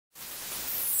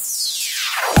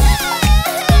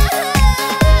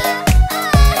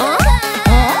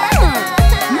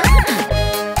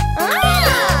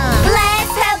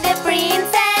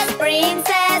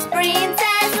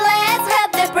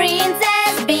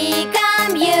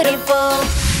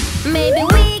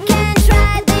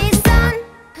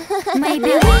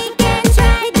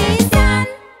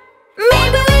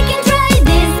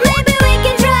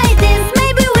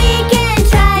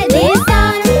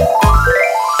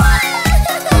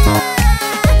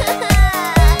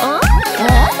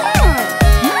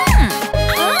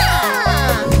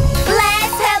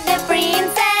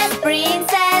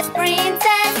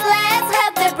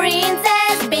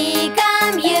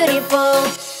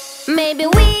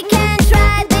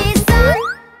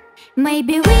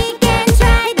Maybe we can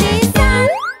try this on.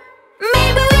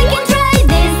 Maybe we can try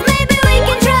this. Maybe we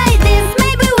can try this.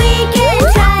 Maybe we can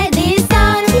try this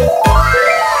on.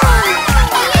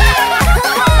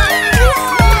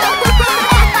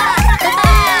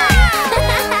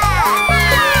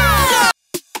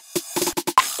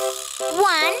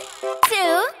 One,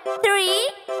 two, three,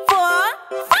 4,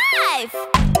 5.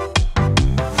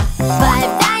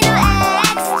 5 dino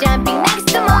eggs jumping next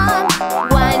to mom.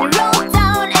 One rolled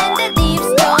down and the thief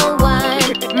stole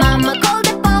one. Mama called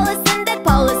the police and the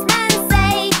policeman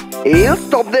say, "You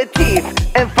stop the thief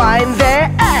and find the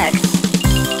eggs."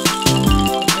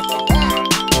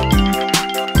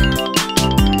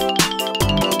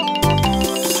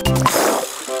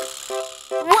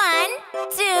 One,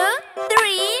 two,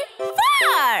 three,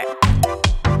 4.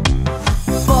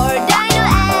 4 dino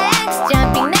eggs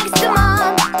jumping next to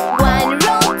mom. One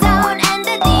rolled down and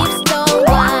the thief stole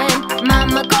one.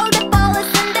 Mama called the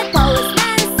police and the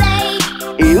policeman say,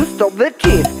 "You stop the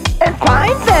thief and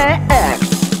find the eggs."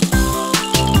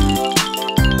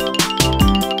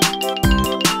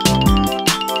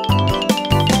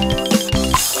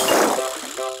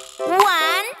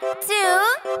 One, two,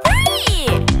 three.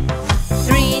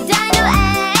 3 dino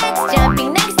eggs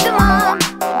jumping next to mom.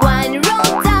 One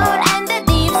rolled down and the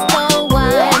thief stole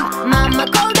one. Mama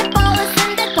called the police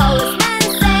and the policeman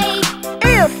say,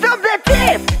 "You stop the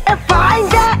thief and find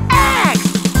the eggs."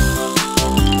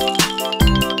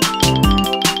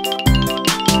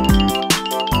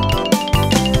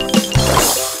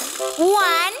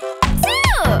 One,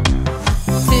 two.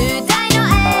 2 dino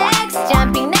eggs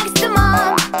jumping next to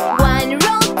mom. One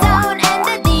rolled down and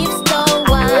the thief stole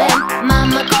one.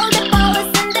 Mama called the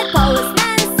police and the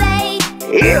policeman say,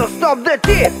 "You stop the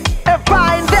thief and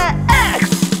find the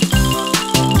eggs."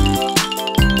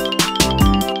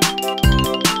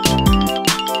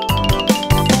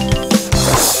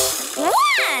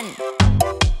 One.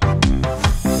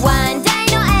 1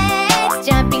 dino eggs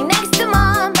jumping next to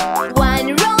mom. One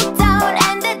rolled down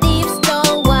and the thief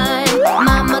stole one.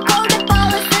 Mama called the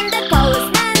police and the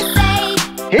policeman say,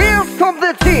 "You stop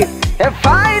the thief and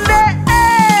find the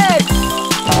eggs."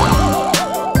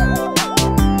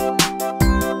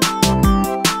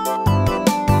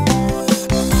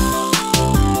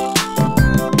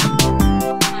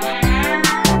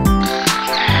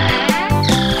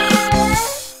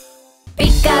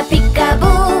 Pika pika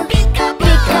boo, pika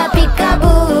pika pika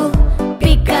boo,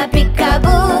 pika pika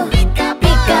boo, pika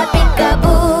pika pika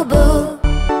boo boo.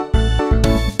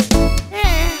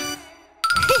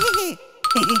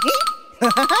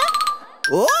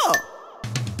 Oh!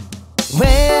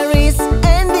 Where is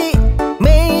Andy?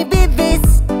 Maybe this.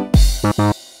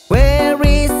 Where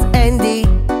is Andy?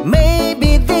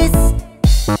 Maybe this.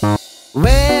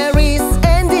 Where is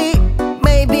Andy?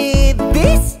 Maybe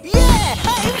this. Yeah,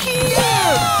 I'm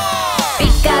here.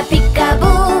 Pika pika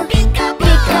boo, pika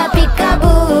pika pika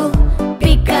boo,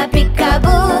 pika pika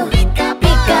boo, pika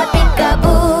pika pika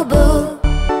boo boo.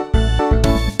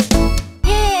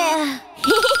 Yeah.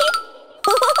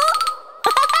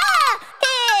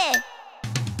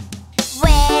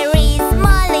 Where is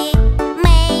Molly?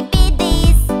 Maybe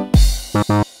this.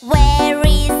 Where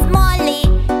is Molly?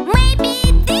 Maybe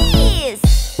this.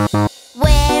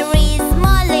 Where is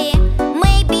Molly?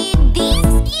 Maybe this.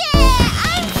 Yeah,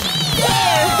 I'm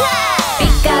here.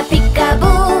 Pika pika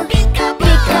boo, pika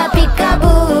pika pika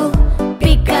boo,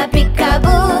 pika pika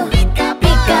boo, pika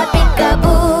pika pika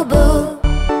boo boo.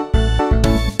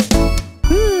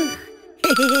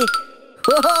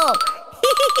 Whoa.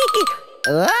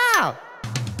 Wow!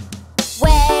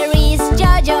 Where is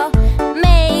Jojo?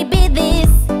 Maybe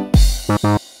this.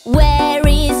 Where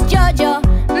is Jojo?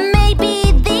 Maybe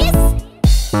this.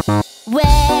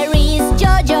 Where is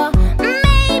Jojo?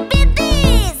 Maybe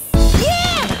this.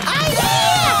 Yeah, I'm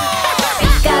here.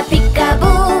 Pika pika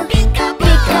boo, pika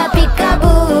pika pika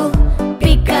boo,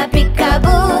 pika pika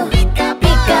boo, pika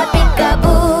pika pika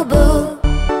boo boo.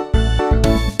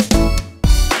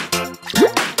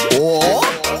 Oh,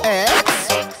 eggs.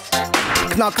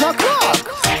 Knock, knock, knock.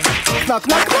 Knock,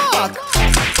 knock, knock.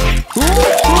 Ooh,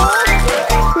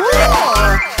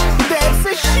 whoa, that's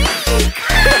a chic.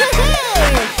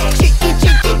 Chicky,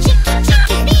 chicky, chicky,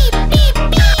 chicky. Beep, beep,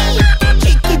 beep.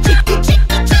 Chicky, chicky,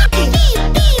 chicky, chicky. Beep,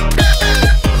 beep,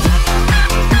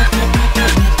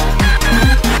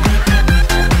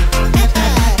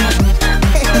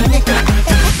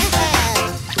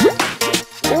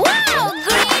 Wow,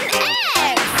 green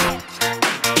eggs!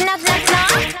 Knock, knock,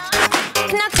 knock.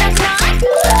 Knock, knock, knock.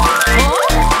 Oh,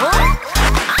 oh.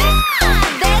 Ah,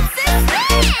 that's a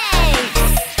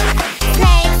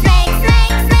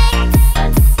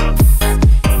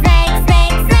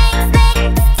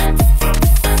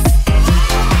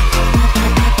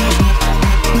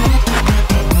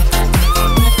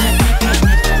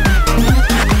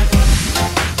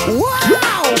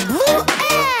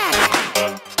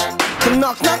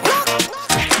Knock, knock, knock.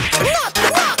 Knock,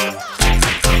 knock.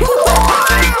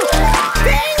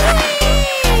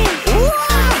 Penguin!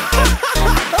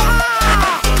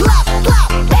 Clap, clap.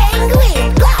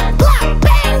 Penguin, clap, clap.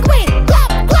 Penguin,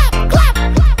 clap, clap, clap.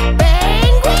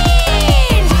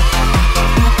 Penguin.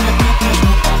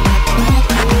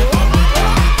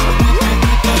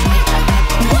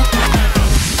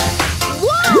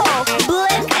 Wow,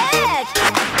 black egg.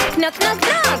 Knock, knock,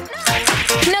 knock.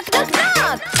 Knock, knock,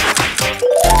 knock.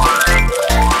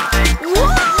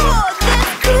 Whoa,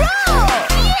 that's crow.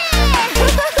 Yeah.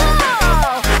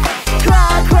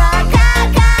 Crow, crow,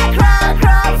 caca, crow,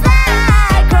 crow,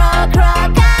 fly. Crow, crow,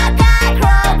 caca,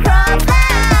 crow, crow,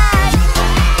 fly.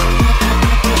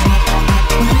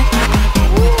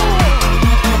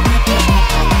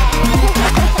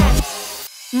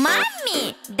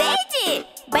 Mommy, daddy,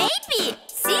 baby,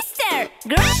 sister,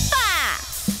 grandpa.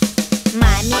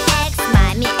 Mommy X,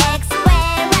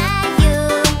 where are you?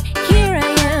 Here I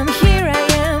am,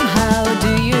 how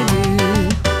do you do?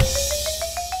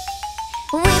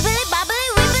 Wibbly bobbly,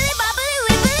 wibbly bobbly,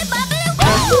 wibbly bobbly,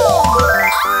 woo!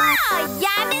 Oh,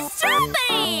 yummy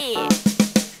strawberry!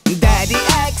 Daddy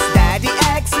X,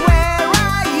 where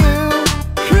are you?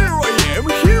 Here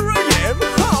I am,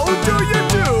 how do you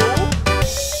do?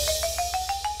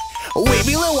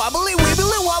 Wibbly wobbly,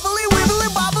 wibbly wobbly, wibbly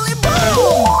bobbly, boom!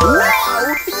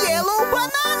 Wow, yellow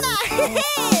banana!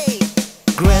 Hey!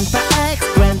 Grandpa X,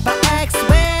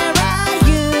 where are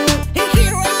you?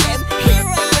 Here I am,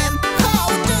 how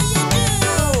do you do?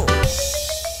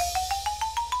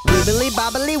 Wibbly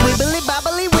bobbly, wibbly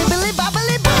bobbly, wibbly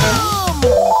bobbly, boom!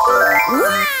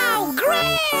 Wow,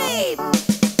 great!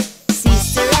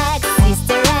 Sister X,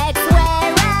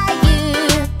 where are you?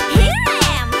 Here I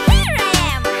am,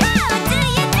 how do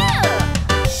you do?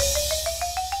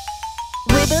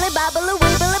 Wibbly bobbly,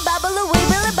 wibbly bobbly,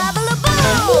 wibbly bobbly,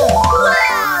 boom!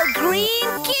 Wow,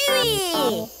 green kiwi!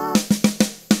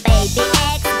 Baby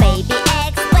X,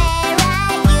 where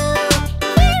are you?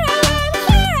 Here I am,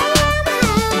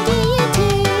 how do you do?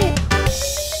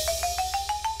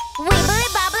 Wibbly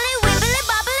bobbly, wibbly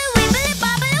bobbly, wibbly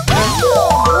bobbly, woo!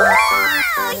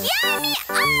 Wow, yummy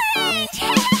orange!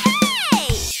 Hey!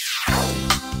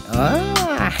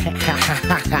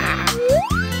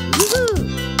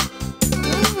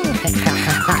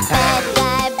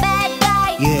 Bad guy,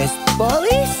 Yes,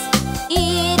 police?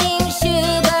 eating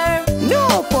sugar,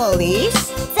 No,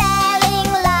 police.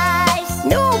 telling lies.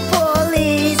 No,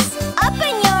 police.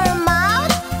 Open your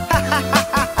mouth.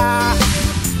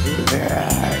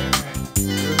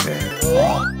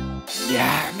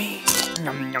 Yummy.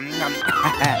 Nom, nom, nom.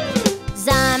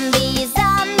 Zombie,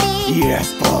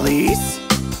 Yes, police.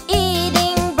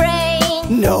 eating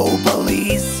brain, No,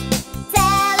 police.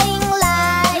 telling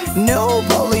lies. No,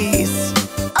 police.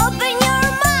 Open your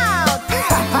mouth.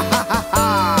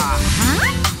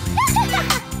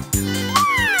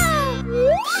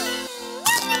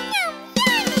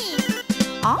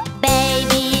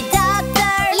 Baby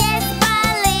doctor, yes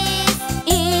police.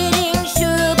 Eating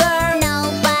sugar, no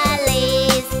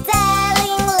police.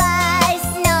 Telling lies,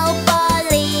 no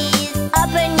police.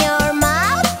 Open your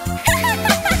mouth.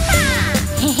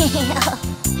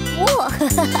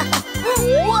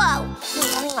 Whoa.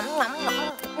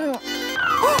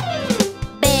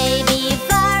 Baby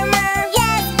farmer,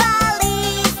 yes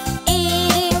police.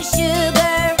 Eating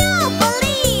sugar, no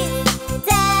police.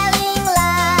 Telling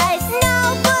lies, no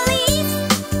police.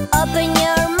 Open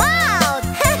your mouth.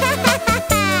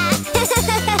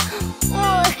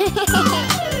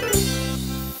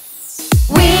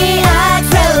 We are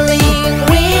traveling,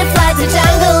 we fly to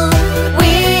jungle.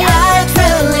 We are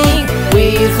traveling, we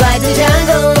fly to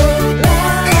jungle.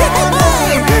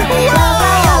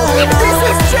 Wow, this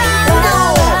is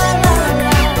jungle.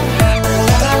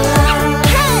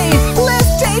 Hey,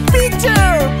 let's take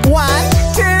picture. 1,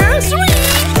 2,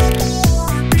 3.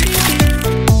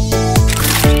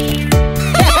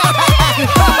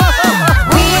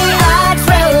 We are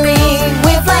traveling,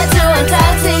 we fly to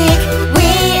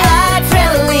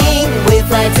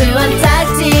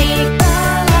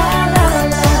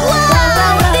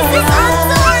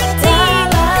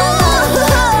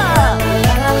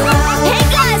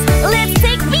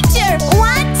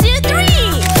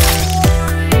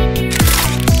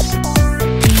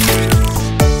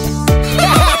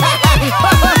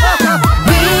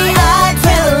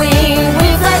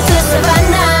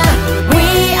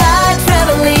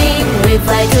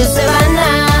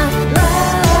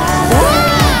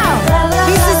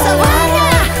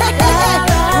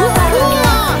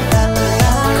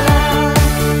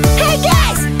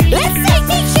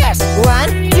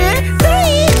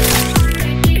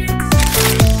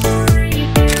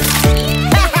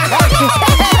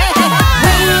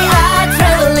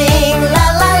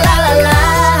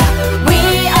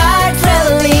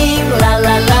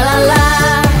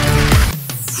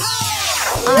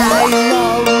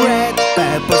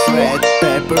Red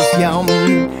peppers, yum.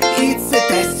 It's a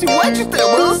tasty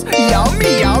vegetables.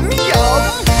 Yummy, yummy, yum.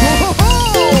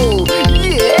 Oh,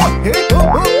 yeah.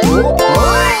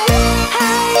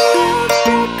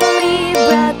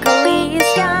 Broccoli is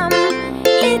yum.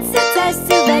 It's a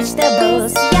tasty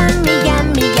vegetables. Yummy,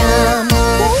 yummy, yum.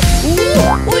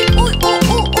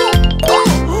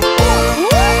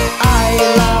 I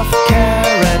love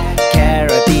carrot.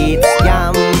 Carrot, it's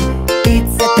yum.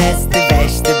 It's a tasty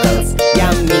vegetables.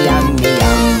 Yummy, yummy,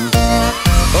 yum.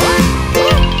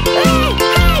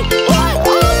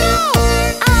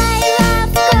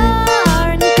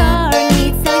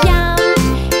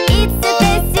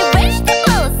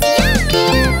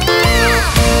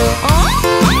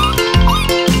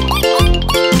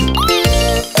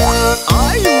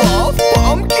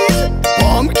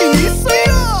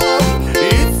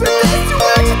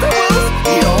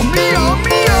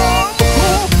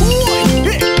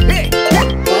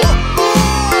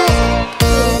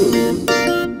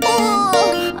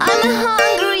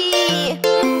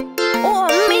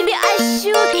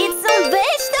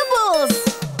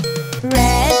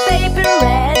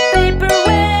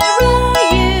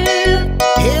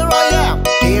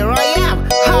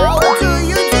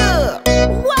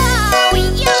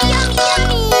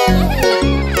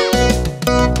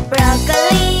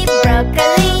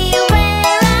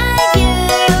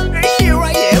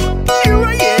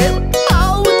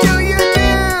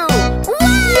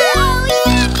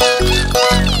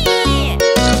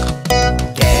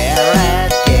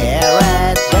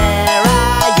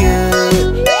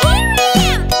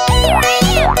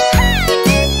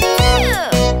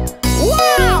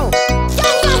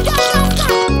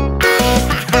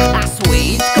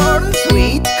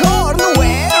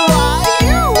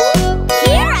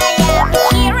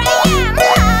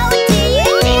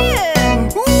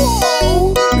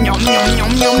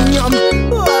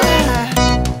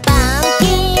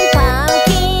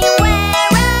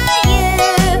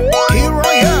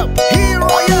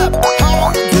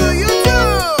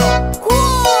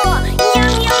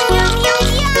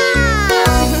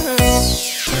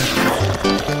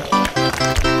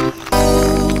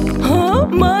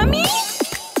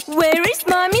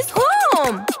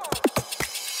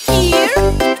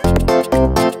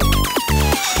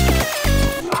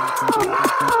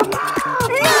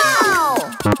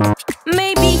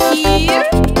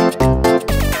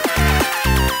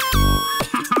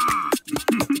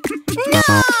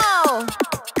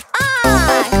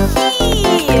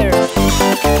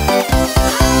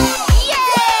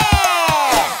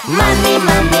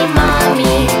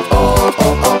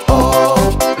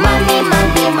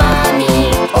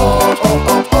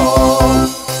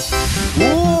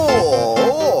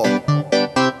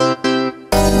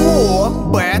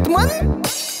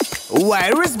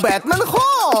 Where is Batman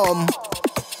home?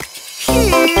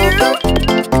 Here?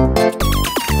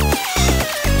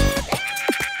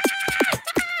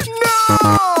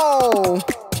 No!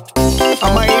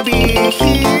 Maybe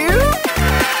here?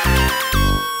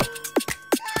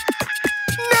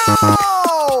 No!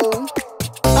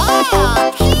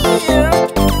 Here!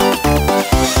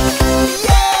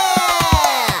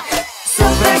 Yeah!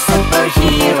 Super,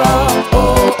 superhero.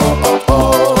 Oh, oh, oh,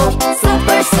 oh.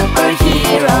 Super,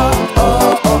 superhero.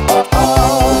 Oh, oh, oh, oh.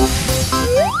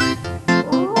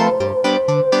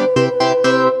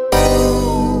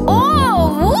 Oh,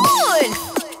 Wolf!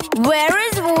 Where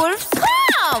is Wolf's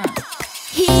home?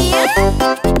 Here?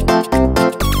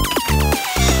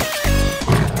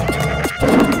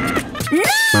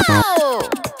 No!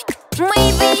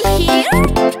 Maybe here?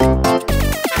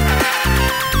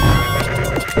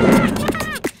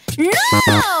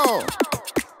 No!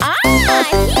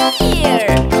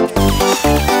 Here!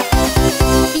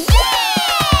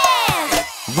 Yeah!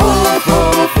 Wolf,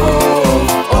 wolf, wolf.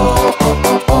 Oh, oh,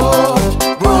 oh, oh.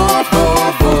 Wolf,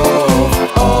 wolf, wolf.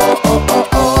 Oh, oh, oh,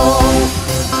 oh.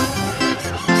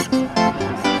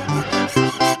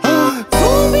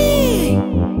 Zombie!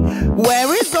 Where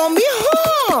is Zombie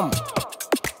home?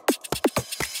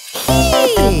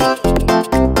 Here!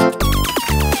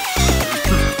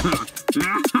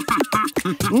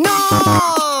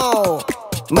 No!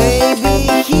 Maybe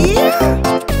here?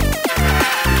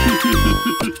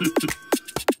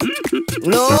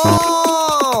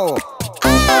 No!